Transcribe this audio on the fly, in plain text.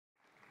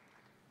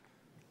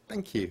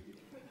Thank you.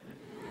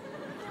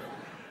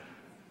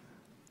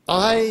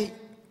 I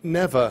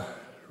never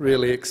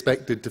really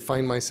expected to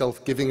find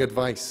myself giving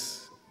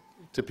advice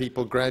to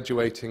people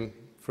graduating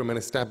from an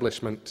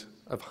establishment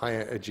of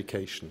higher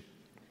education.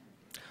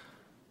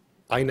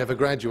 I never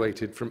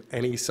graduated from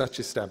any such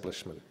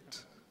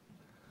establishment.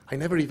 I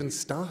never even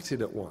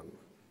started at one.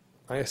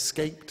 I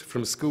escaped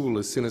from school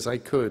as soon as I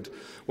could,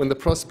 when the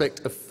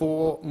prospect of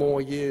 4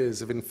 more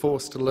years of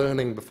enforced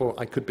learning before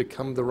I could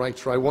become the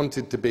writer I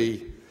wanted to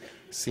be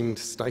seemed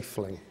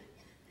stifling.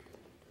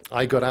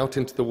 I got out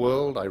into the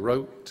world, I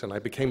wrote, and I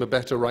became a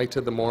better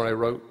writer the more I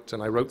wrote,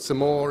 and I wrote some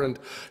more, and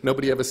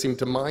nobody ever seemed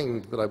to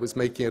mind that I was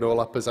making it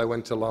all up as I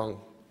went along.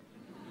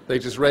 They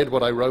just read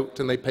what I wrote,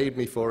 and they paid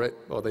me for it,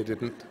 or they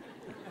didn't.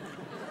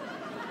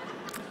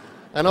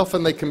 And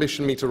often they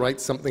commissioned me to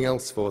write something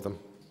else for them,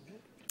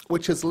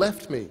 which has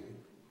left me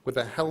with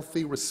a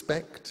healthy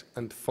respect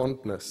and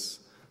fondness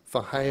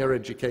for higher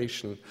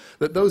education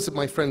that those of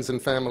my friends and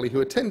family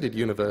who attended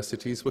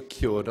universities were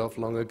cured of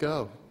long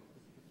ago.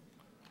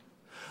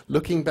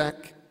 Looking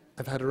back,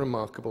 I've had a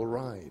remarkable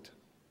ride.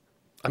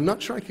 I'm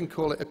not sure I can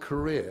call it a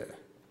career,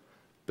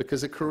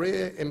 because a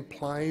career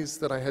implies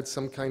that I had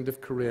some kind of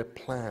career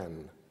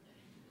plan,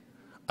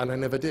 and I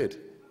never did.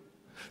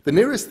 The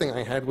nearest thing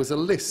I had was a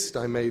list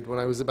I made when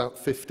I was about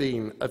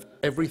 15 of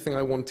everything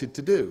I wanted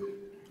to do.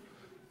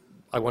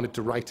 I wanted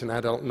to write an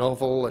adult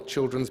novel, a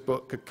children's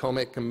book, a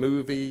comic, a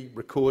movie,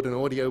 record an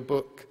audio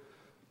book,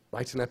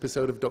 write an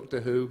episode of Doctor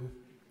Who,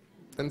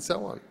 and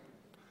so on.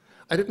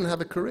 I didn't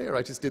have a career,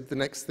 I just did the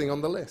next thing on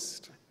the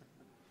list.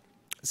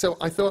 So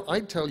I thought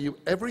I'd tell you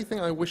everything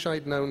I wish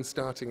I'd known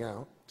starting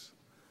out,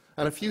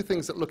 and a few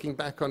things that looking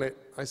back on it,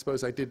 I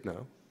suppose I did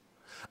know,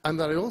 and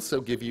that I'd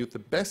also give you the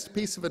best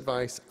piece of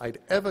advice I'd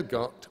ever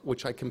got,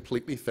 which I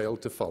completely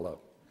failed to follow.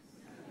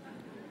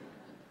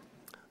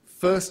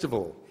 First of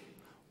all,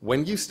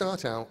 when you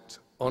start out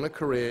on a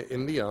career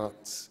in the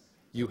arts,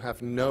 you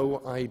have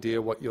no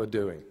idea what you're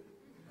doing.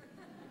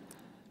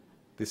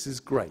 This is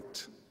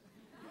great.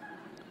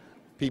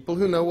 People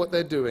who know what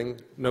they're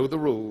doing know the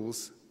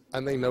rules,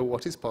 and they know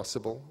what is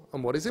possible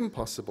and what is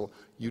impossible.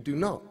 You do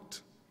not,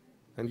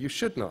 and you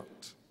should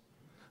not.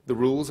 The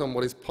rules on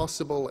what is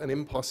possible and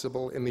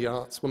impossible in the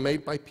arts were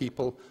made by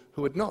people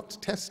who had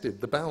not tested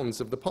the bounds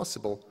of the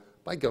possible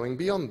by going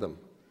beyond them.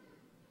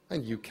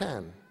 And you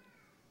can.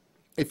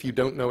 If you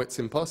don't know it's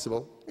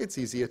impossible, it's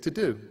easier to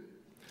do.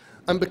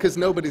 And because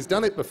nobody's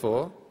done it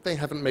before, they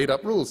haven't made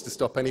up rules to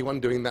stop anyone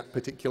doing that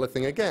particular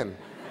thing again.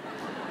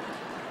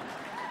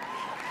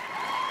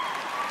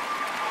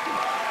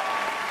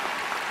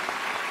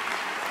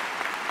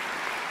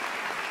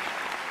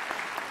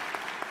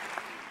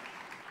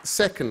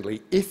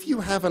 Secondly, if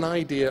you have an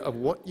idea of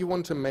what you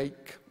want to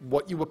make,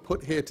 what you were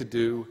put here to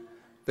do,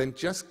 then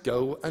just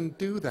go and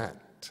do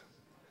that.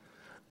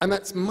 And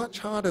that's much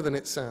harder than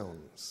it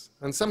sounds,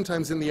 and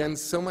sometimes in the end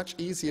so much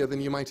easier than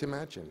you might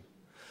imagine.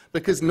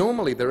 Because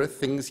normally there are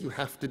things you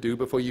have to do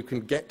before you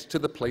can get to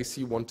the place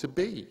you want to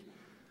be.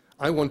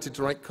 I wanted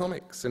to write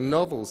comics and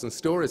novels and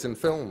stories and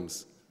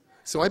films,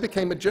 so I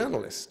became a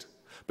journalist,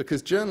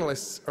 because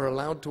journalists are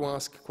allowed to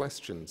ask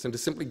questions and to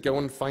simply go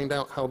and find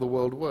out how the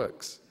world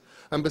works.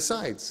 And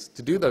besides,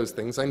 to do those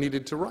things, I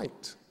needed to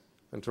write,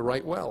 and to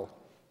write well.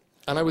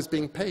 And I was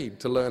being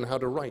paid to learn how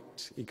to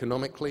write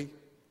economically,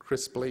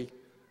 crisply,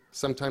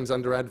 sometimes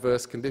under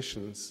adverse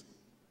conditions,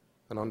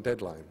 and on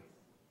deadline.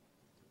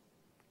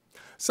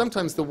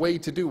 Sometimes the way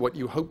to do what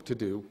you hope to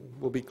do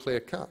will be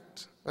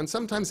clear-cut, and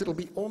sometimes it'll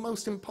be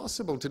almost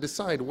impossible to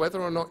decide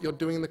whether or not you're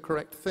doing the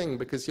correct thing,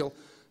 because you'll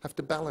have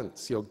to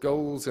balance your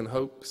goals and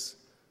hopes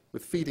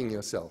with feeding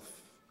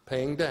yourself,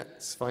 paying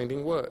debts,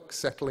 finding work,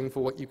 settling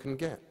for what you can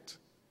get.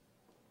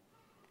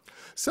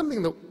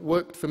 Something that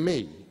worked for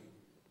me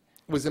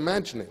was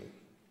imagining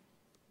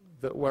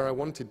that where I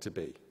wanted to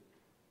be,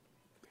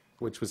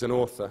 which was an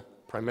author,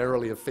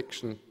 primarily of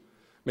fiction,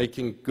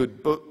 making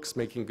good books,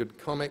 making good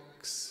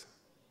comics,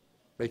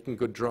 making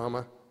good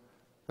drama,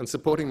 and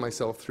supporting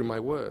myself through my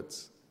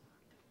words.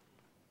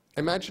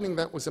 Imagining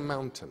that was a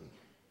mountain,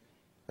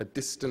 a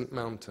distant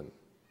mountain,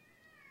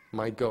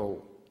 my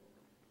goal.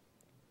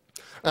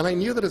 And I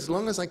knew that as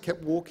long as I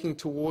kept walking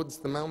towards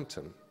the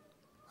mountain,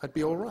 I'd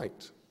be all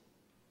right.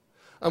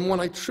 And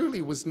when I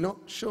truly was not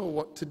sure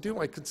what to do,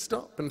 I could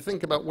stop and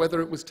think about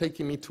whether it was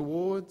taking me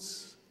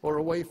towards or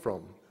away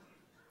from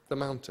the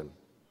mountain.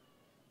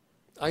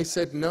 I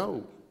said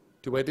no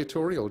to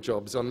editorial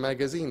jobs on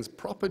magazines,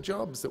 proper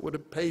jobs that would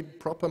have paid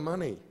proper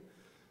money,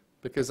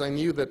 because I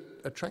knew that,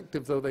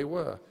 attractive though they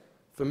were,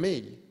 for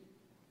me,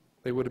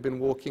 they would have been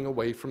walking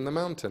away from the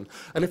mountain.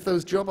 And if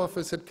those job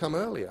offers had come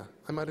earlier,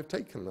 I might have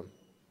taken them,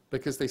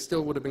 because they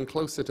still would have been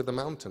closer to the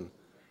mountain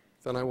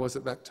than I was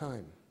at that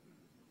time.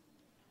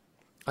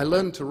 I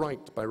learned to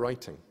write by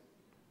writing.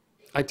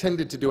 I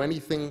tended to do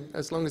anything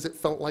as long as it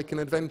felt like an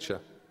adventure,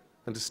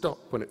 and to stop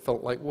when it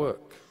felt like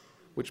work,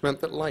 which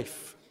meant that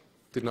life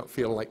did not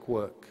feel like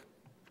work.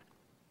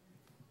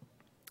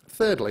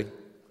 Thirdly,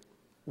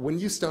 when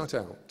you start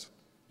out,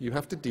 you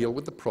have to deal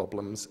with the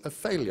problems of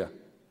failure.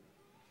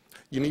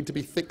 You need to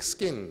be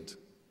thick-skinned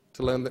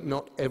to learn that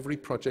not every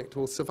project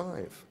will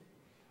survive.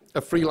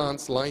 A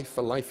freelance life,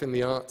 a life in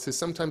the arts, is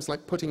sometimes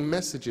like putting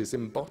messages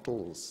in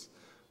bottles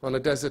on a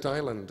desert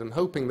island and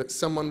hoping that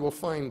someone will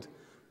find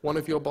one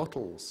of your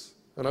bottles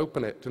and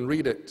open it and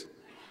read it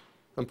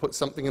and put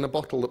something in a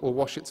bottle that will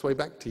wash its way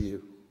back to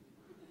you.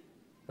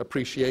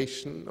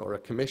 Appreciation or a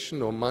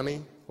commission or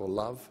money or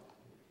love.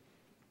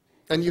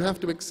 And you have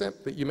to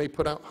accept that you may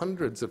put out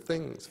hundreds of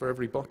things for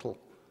every bottle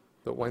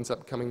that winds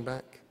up coming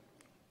back.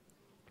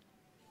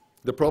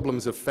 The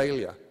problems of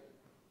failure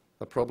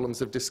are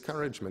problems of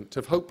discouragement,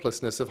 of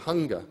hopelessness, of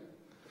hunger.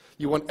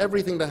 You want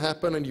everything to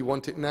happen and you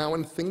want it now,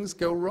 and things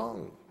go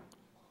wrong.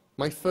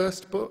 My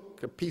first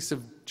book, a piece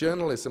of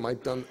journalism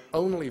I'd done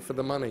only for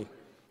the money,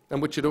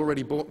 and which had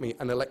already bought me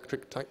an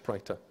electric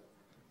typewriter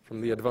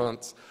from the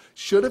Advance,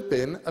 should have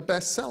been a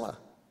bestseller.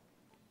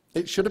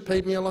 It should have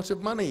paid me a lot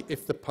of money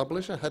if the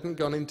publisher hadn't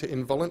gone into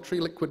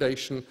involuntary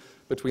liquidation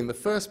between the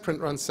first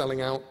print run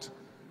selling out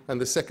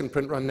and the second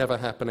print run never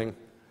happening,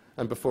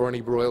 and before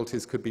any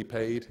royalties could be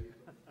paid.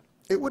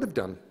 It would have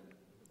done.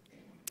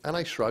 And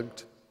I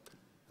shrugged,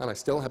 and I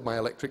still had my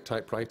electric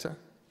typewriter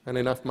and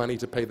enough money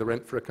to pay the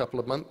rent for a couple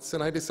of months,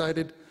 and I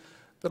decided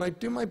that I'd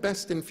do my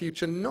best in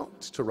future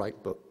not to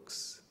write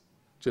books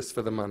just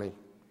for the money.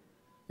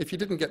 If you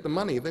didn't get the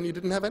money, then you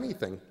didn't have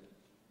anything.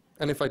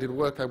 And if I did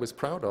work I was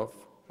proud of,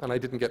 and I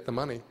didn't get the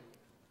money,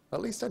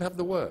 at least I'd have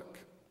the work.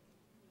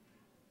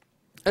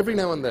 Every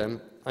now and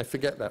then, I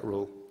forget that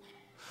rule.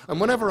 And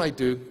whenever I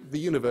do, the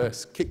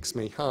universe kicks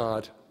me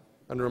hard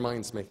and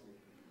reminds me.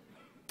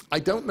 I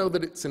don't know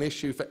that it's an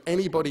issue for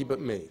anybody but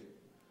me,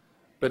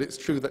 but it's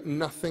true that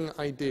nothing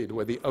I did,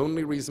 where the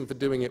only reason for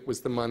doing it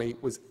was the money,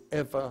 was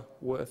ever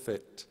worth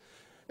it,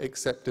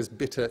 except as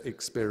bitter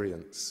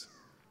experience.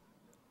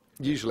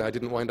 Usually I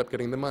didn't wind up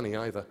getting the money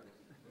either.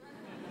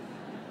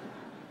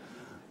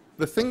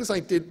 The things I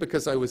did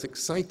because I was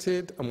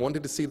excited and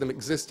wanted to see them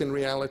exist in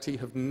reality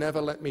have never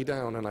let me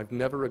down, and I've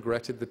never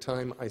regretted the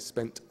time I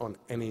spent on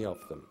any of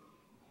them.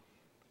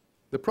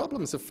 The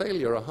problems of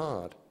failure are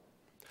hard.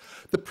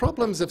 The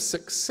problems of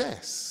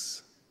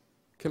success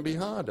can be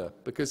harder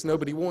because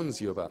nobody warns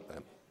you about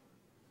them.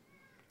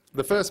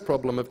 The first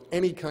problem of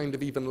any kind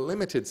of even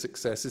limited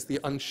success is the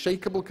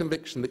unshakable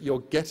conviction that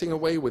you're getting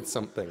away with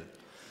something,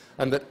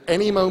 and that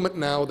any moment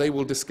now they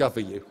will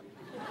discover you.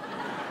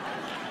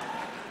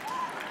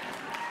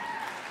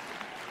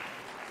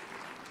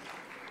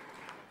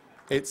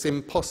 It's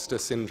imposter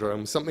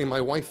syndrome, something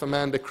my wife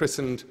Amanda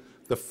christened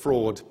the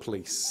fraud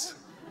police.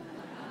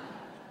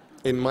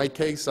 In my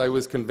case, I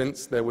was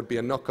convinced there would be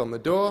a knock on the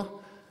door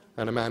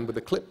and a man with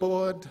a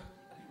clipboard.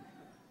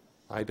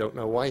 I don't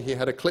know why he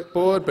had a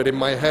clipboard, but in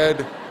my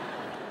head,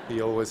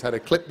 he always had a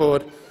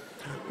clipboard,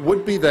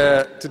 would be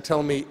there to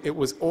tell me it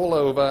was all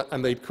over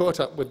and they'd caught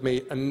up with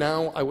me, and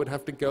now I would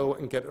have to go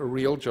and get a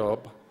real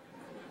job,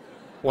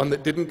 one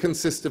that didn't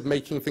consist of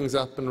making things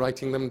up and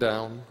writing them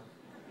down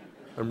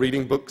and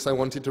reading books I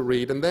wanted to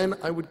read, and then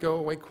I would go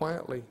away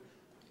quietly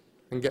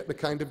and get the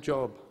kind of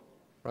job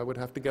where I would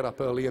have to get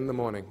up early in the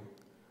morning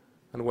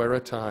and wear a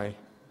tie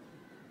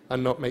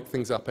and not make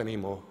things up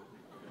anymore.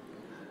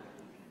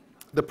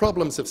 The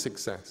problems of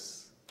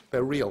success,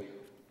 they're real.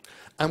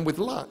 And with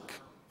luck,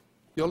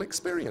 you'll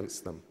experience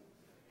them.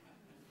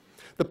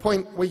 The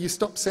point where you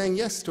stop saying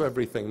yes to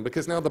everything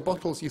because now the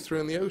bottles you threw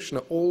in the ocean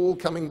are all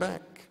coming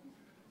back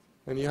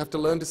and you have to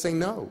learn to say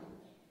no.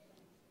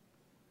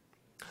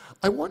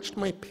 I watched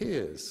my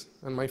peers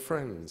and my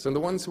friends and the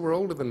ones who were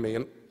older than me,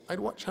 and I'd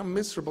watch how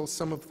miserable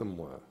some of them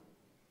were.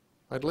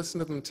 I'd listen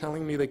to them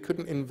telling me they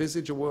couldn't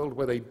envisage a world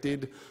where they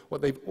did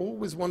what they've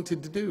always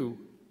wanted to do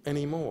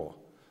anymore,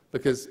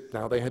 because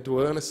now they had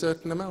to earn a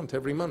certain amount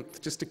every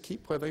month just to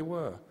keep where they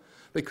were.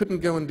 They couldn't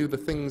go and do the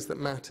things that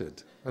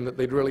mattered and that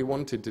they'd really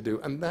wanted to do,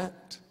 and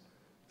that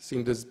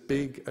seemed as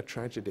big a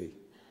tragedy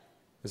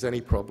as any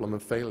problem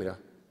of failure.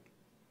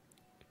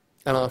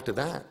 And after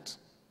that,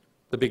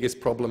 the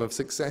biggest problem of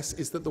success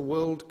is that the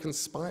world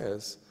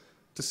conspires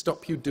to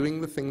stop you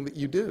doing the thing that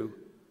you do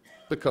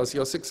because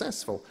you're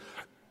successful.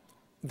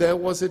 There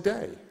was a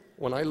day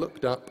when I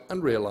looked up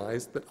and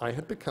realized that I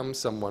had become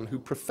someone who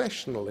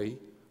professionally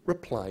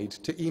replied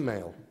to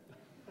email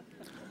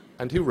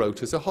and who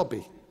wrote as a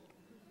hobby.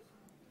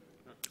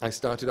 I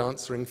started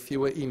answering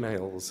fewer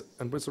emails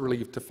and was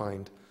relieved to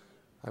find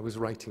I was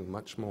writing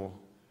much more.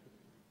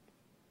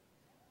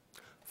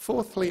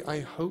 Fourthly,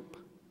 I hope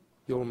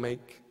you'll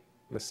make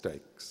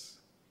mistakes.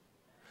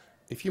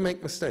 If you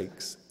make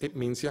mistakes, it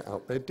means you're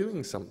out there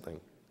doing something.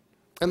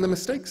 And the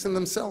mistakes in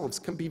themselves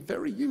can be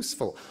very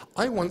useful.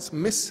 I once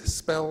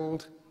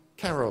misspelled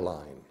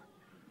Caroline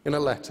in a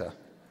letter,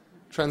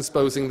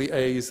 transposing the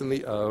A's and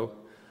the O,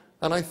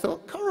 and I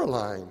thought,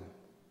 Coraline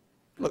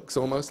looks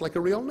almost like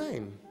a real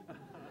name.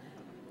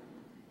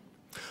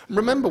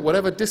 Remember,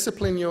 whatever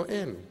discipline you're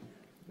in,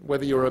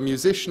 whether you're a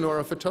musician or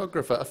a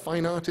photographer, a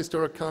fine artist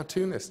or a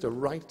cartoonist, a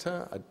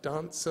writer, a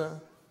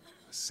dancer,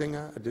 a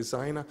singer, a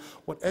designer,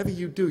 whatever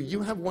you do,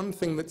 you have one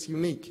thing that's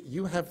unique.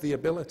 You have the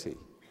ability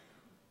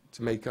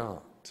to make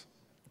art.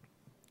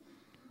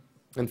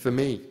 And for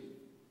me,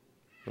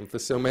 And for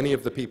so many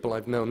of the people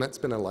I've known, that's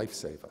been a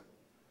lifesaver.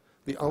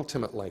 The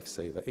ultimate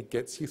lifesaver. It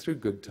gets you through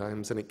good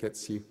times and it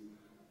gets you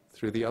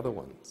through the other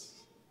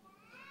ones.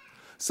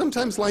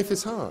 Sometimes life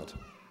is hard.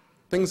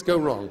 Things go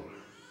wrong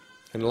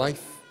in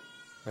life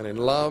and in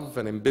love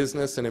and in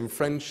business and in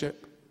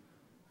friendship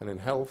and in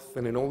health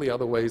and in all the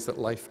other ways that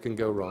life can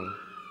go wrong.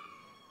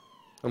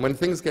 And when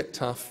things get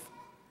tough,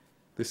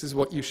 this is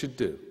what you should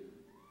do.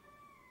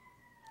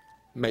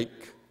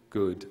 Make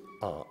good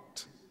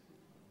art.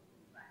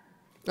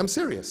 I'm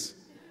serious.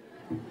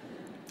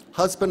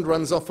 Husband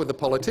runs off with a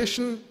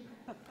politician,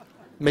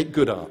 make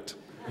good art.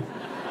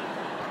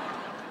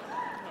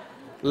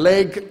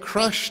 Leg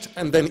crushed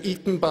and then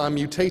eaten by a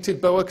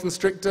mutated boa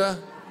constrictor,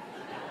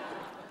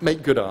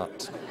 make good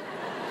art.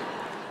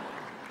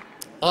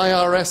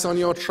 IRS on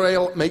your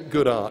trail, make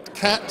good art.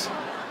 Cat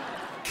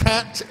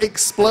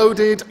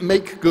exploded,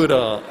 make good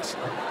art.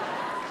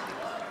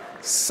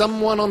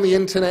 Someone on the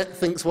internet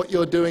thinks what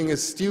you're doing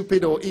is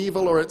stupid or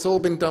evil or it's all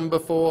been done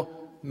before,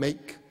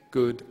 make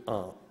good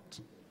art.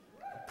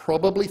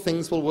 Probably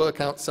things will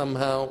work out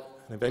somehow,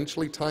 and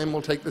eventually time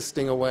will take the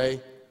sting away,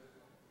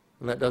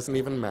 and that doesn't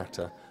even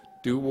matter.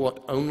 Do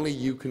what only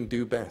you can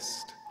do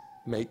best.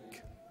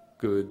 Make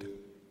good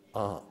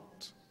art.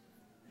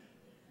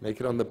 Make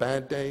it on the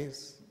bad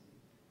days,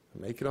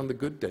 and make it on the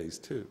good days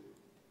too.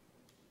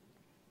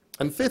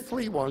 And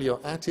fifthly, while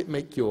you're at it,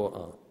 make your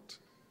art.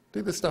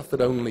 Do the stuff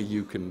that only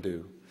you can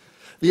do.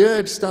 The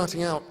urge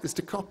starting out is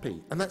to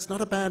copy, and that's not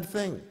a bad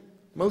thing.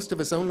 Most of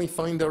us only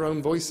find our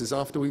own voices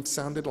after we've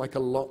sounded like a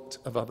lot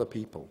of other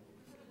people.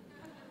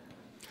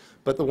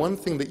 But the one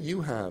thing that you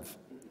have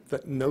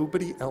that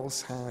nobody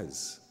else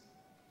has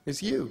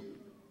is you.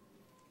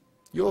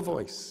 Your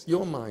voice,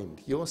 your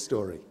mind, your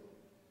story,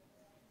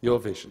 your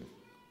vision.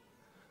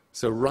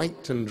 So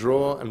write and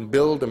draw and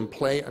build and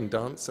play and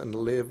dance and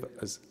live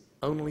as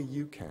only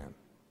you can.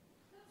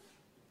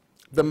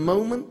 The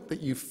moment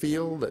that you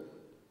feel that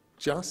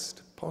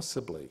just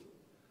possibly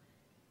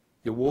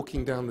you're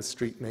walking down the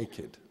street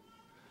naked,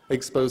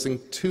 exposing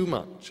too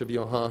much of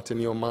your heart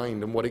and your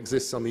mind and what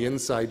exists on the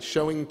inside,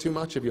 showing too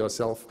much of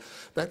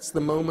yourself, that's the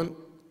moment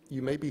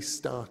you may be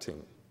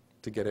starting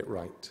to get it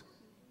right.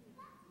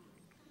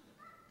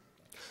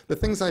 The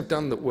things I've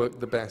done that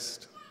worked the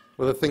best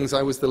were the things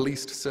I was the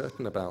least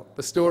certain about.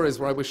 The stories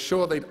where I was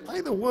sure they'd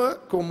either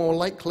work or more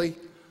likely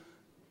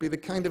be the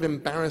kind of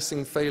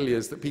embarrassing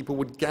failures that people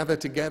would gather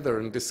together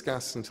and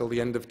discuss until the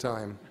end of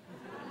time.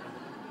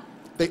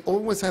 They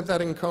always had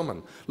that in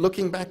common.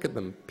 Looking back at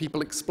them,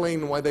 people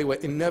explain why they were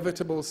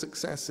inevitable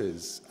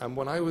successes, and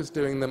when I was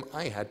doing them,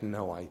 I had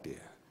no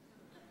idea.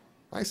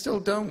 I still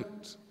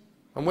don't.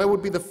 And where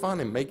would be the fun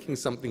in making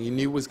something you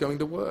knew was going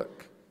to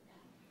work?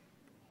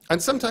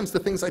 And sometimes the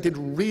things I did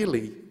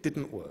really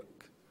didn't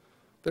work.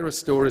 There are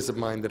stories of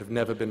mine that have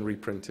never been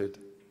reprinted.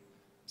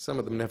 Some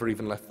of them never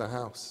even left the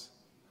house.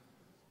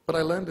 But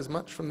I learned as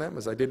much from them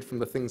as I did from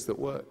the things that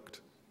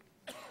worked.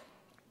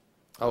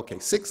 Okay,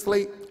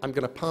 sixthly, I'm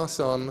going to pass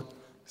on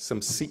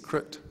some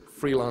secret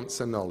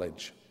freelancer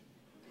knowledge.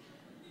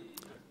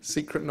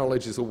 Secret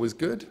knowledge is always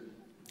good,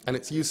 and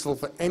it's useful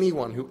for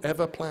anyone who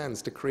ever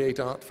plans to create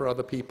art for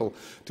other people,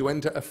 to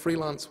enter a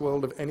freelance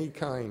world of any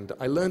kind.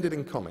 I learned it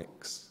in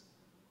comics,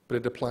 but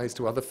it applies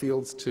to other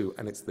fields too,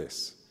 and it's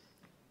this.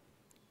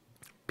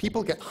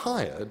 People get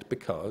hired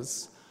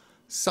because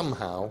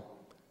somehow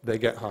they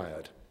get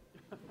hired.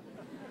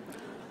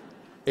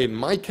 In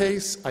my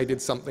case, I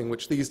did something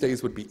which these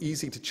days would be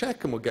easy to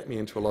check and would get me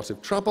into a lot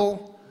of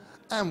trouble,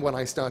 and when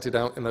I started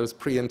out in those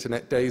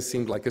pre-internet days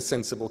seemed like a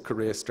sensible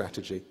career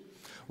strategy.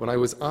 When I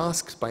was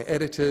asked by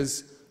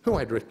editors who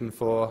I'd written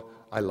for,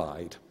 I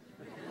lied.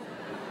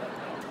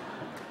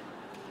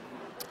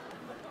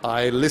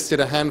 I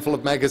listed a handful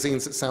of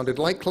magazines that sounded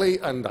likely,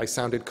 and I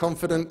sounded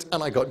confident,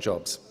 and I got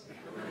jobs.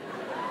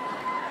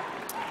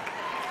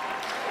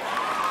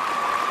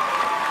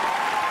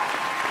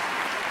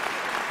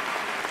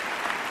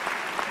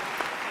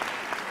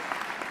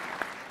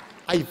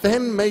 I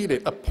then made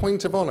it a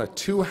point of honor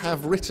to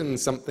have written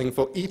something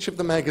for each of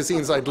the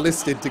magazines I'd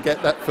listed to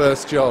get that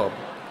first job.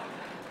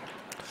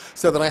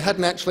 So that I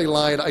hadn't actually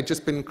lied, I'd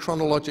just been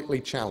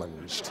chronologically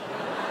challenged.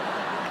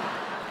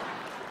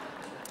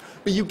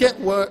 But you get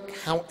work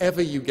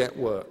however you get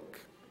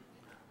work.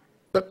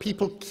 But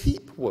people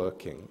keep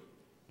working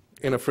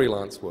in a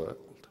freelance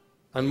world.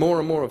 And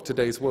more of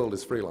today's world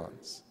is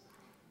freelance.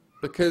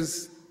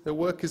 Because their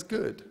work is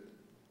good.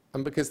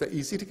 And because they're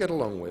easy to get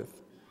along with.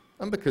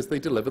 And because they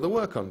deliver the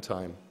work on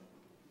time.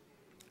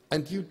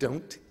 And you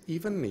don't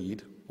even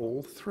need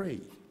all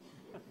three.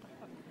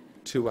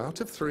 2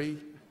 out of 3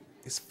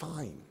 is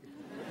fine.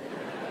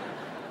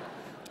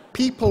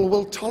 People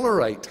will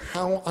tolerate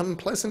how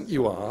unpleasant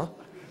you are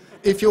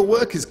if your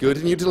work is good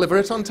and you deliver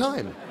it on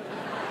time.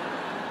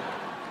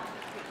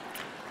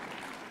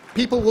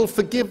 People will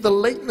forgive the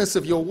lateness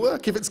of your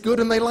work if it's good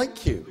and they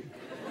like you.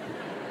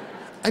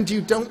 And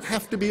you don't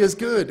have to be as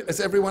good as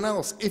everyone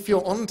else if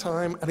you're on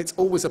time, and it's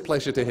always a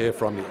pleasure to hear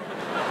from you.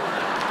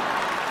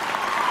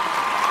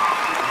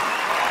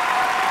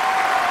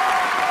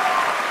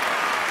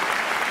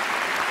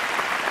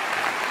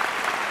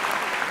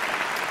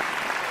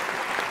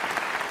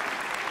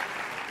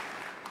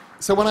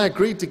 So when I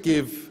agreed to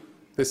give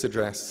this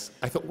address,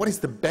 I thought, what is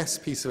the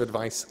best piece of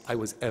advice I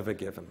was ever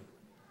given?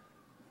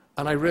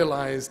 And I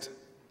realized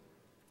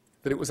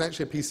that it was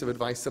actually a piece of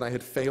advice that I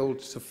had failed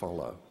to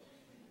follow.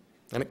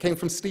 And it came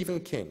from Stephen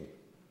King.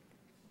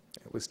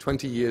 It was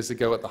 20 years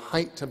ago, at the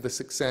height of the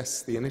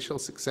success, the initial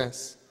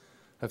success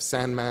of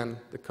Sandman,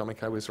 the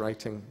comic I was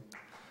writing.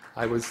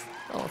 Oh,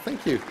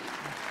 thank you.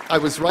 I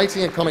was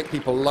writing a comic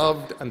people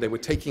loved, and they were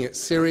taking it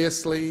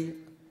seriously.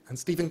 And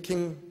Stephen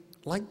King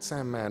liked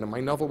Sandman, and my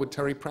novel with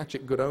Terry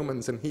Pratchett, Good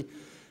Omens, and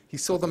he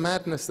saw the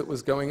madness that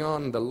was going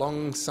on, the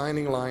long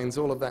signing lines,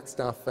 all of that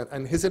stuff.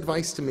 And his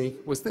advice to me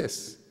was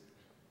this.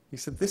 He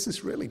said, this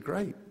is really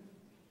great.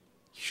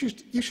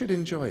 You should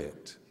enjoy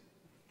it.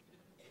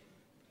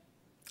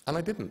 And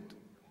I didn't.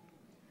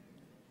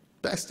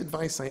 Best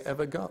advice I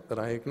ever got that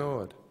I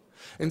ignored.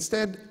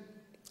 Instead,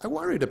 I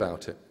worried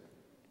about it.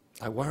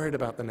 I worried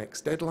about the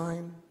next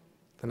deadline,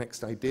 the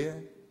next idea,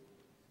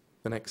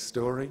 the next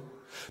story.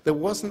 There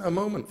wasn't a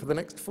moment for the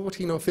next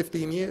 14 or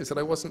 15 years that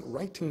I wasn't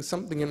writing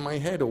something in my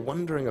head or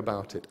wondering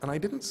about it. And I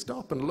didn't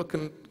stop and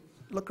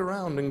look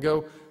around and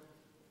go,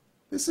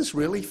 this is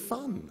really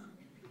fun.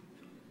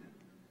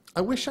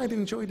 I wish I'd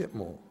enjoyed it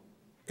more.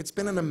 It's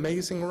been an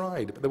amazing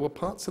ride, but there were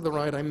parts of the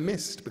ride I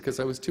missed because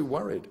I was too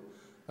worried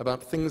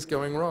about things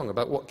going wrong,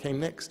 about what came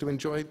next, to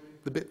enjoy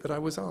the bit that I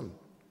was on.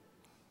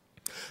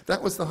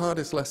 That was the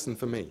hardest lesson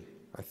for me,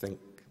 I think,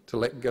 to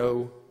let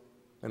go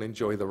and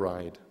enjoy the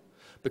ride,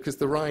 because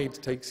the ride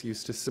takes you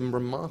to some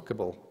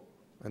remarkable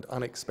and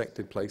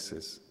unexpected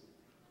places.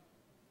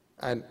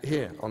 And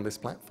here on this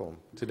platform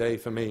today,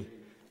 for me,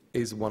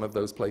 is one of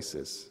those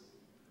places.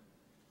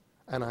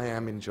 And I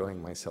am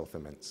enjoying myself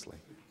immensely.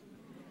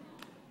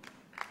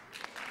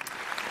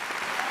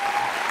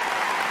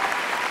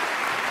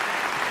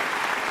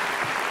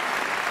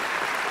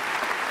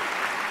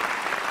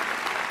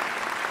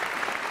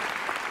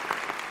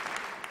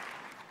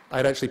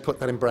 I'd actually put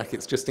that in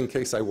brackets just in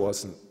case I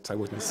wasn't. I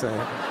wouldn't say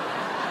it.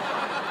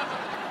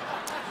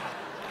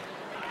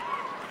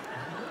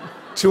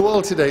 To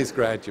all today's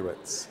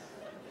graduates,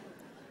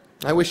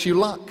 I wish you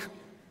luck.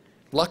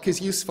 Luck is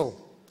useful.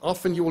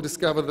 Often you will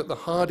discover that the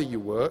harder you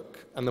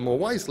work and the more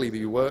wisely that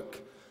you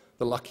work,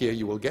 the luckier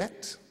you will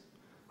get.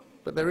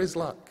 But there is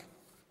luck,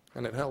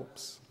 and it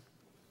helps.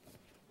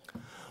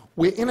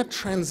 We're in a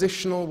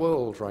transitional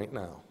world right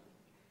now,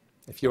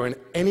 if you're in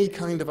any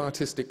kind of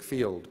artistic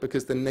field,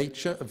 because the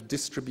nature of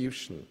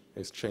distribution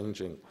is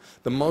changing.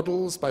 The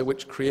models by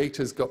which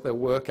creators got their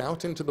work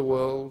out into the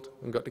world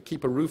and got to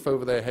keep a roof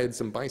over their heads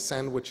and buy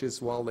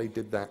sandwiches while they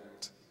did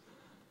that,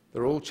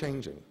 they're all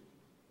changing.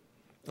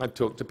 I've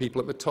talked to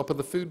people at the top of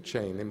the food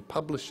chain, in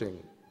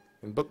publishing,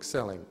 in book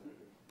selling,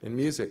 in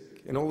music,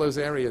 in all those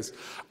areas,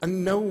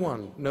 and no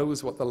one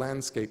knows what the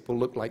landscape will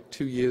look like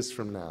 2 years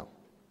from now,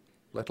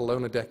 let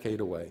alone a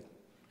decade away.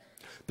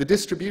 The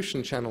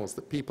distribution channels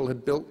that people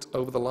had built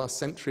over the last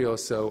century or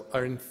so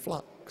are in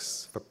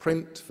flux for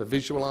print, for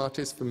visual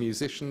artists, for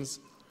musicians,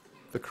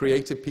 for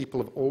creative people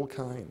of all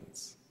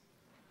kinds,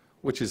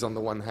 which is on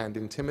the one hand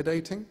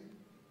intimidating,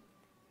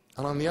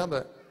 and on the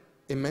other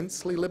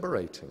immensely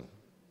liberating.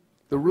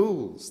 The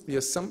rules, the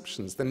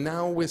assumptions, the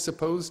now we're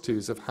supposed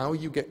to's of how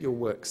you get your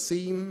work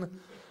seen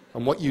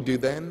and what you do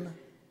then,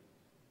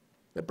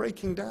 they're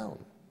breaking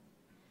down.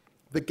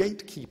 The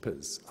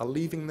gatekeepers are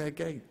leaving their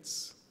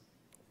gates.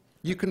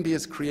 You can be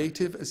as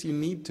creative as you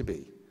need to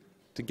be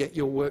to get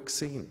your work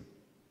seen.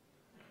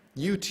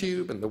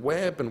 YouTube and the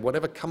web and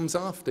whatever comes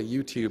after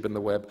YouTube and the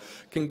web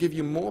can give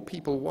you more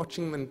people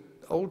watching than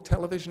old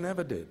television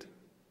ever did.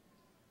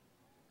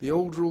 The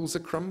old rules are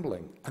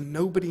crumbling, and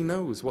nobody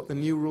knows what the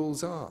new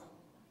rules are.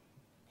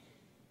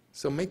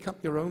 So make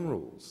up your own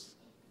rules.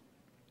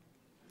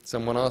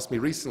 Someone asked me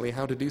recently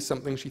how to do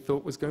something she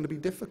thought was going to be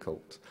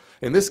difficult.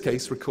 In this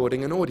case,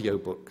 recording an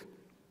audiobook.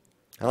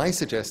 And I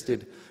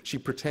suggested she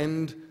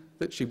pretend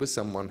that she was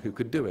someone who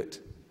could do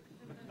it.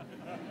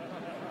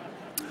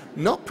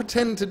 Not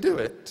pretend to do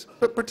it,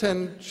 but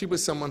pretend she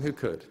was someone who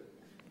could.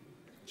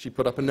 She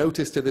put up a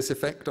notice to this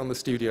effect on the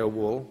studio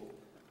wall,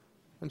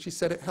 and she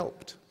said it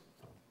helped.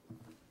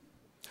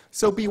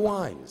 So be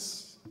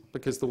wise,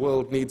 because the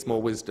world needs more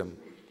wisdom.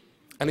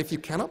 And if you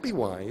cannot be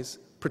wise,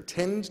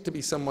 pretend to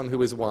be someone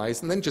who is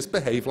wise, and then just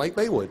behave like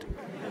they would.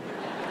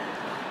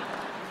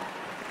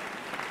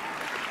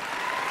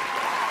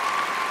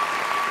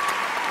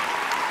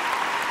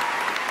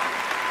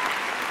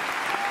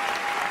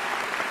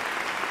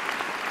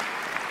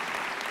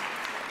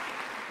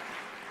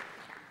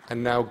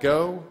 And now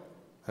go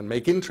and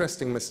make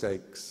interesting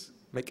mistakes,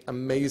 make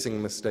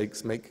amazing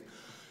mistakes, make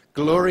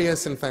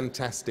glorious and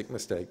fantastic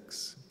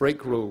mistakes,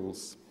 break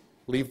rules,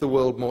 leave the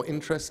world more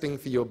interesting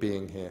for your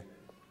being here.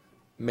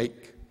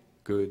 Make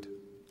good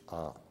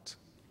art.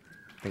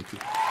 Thank you.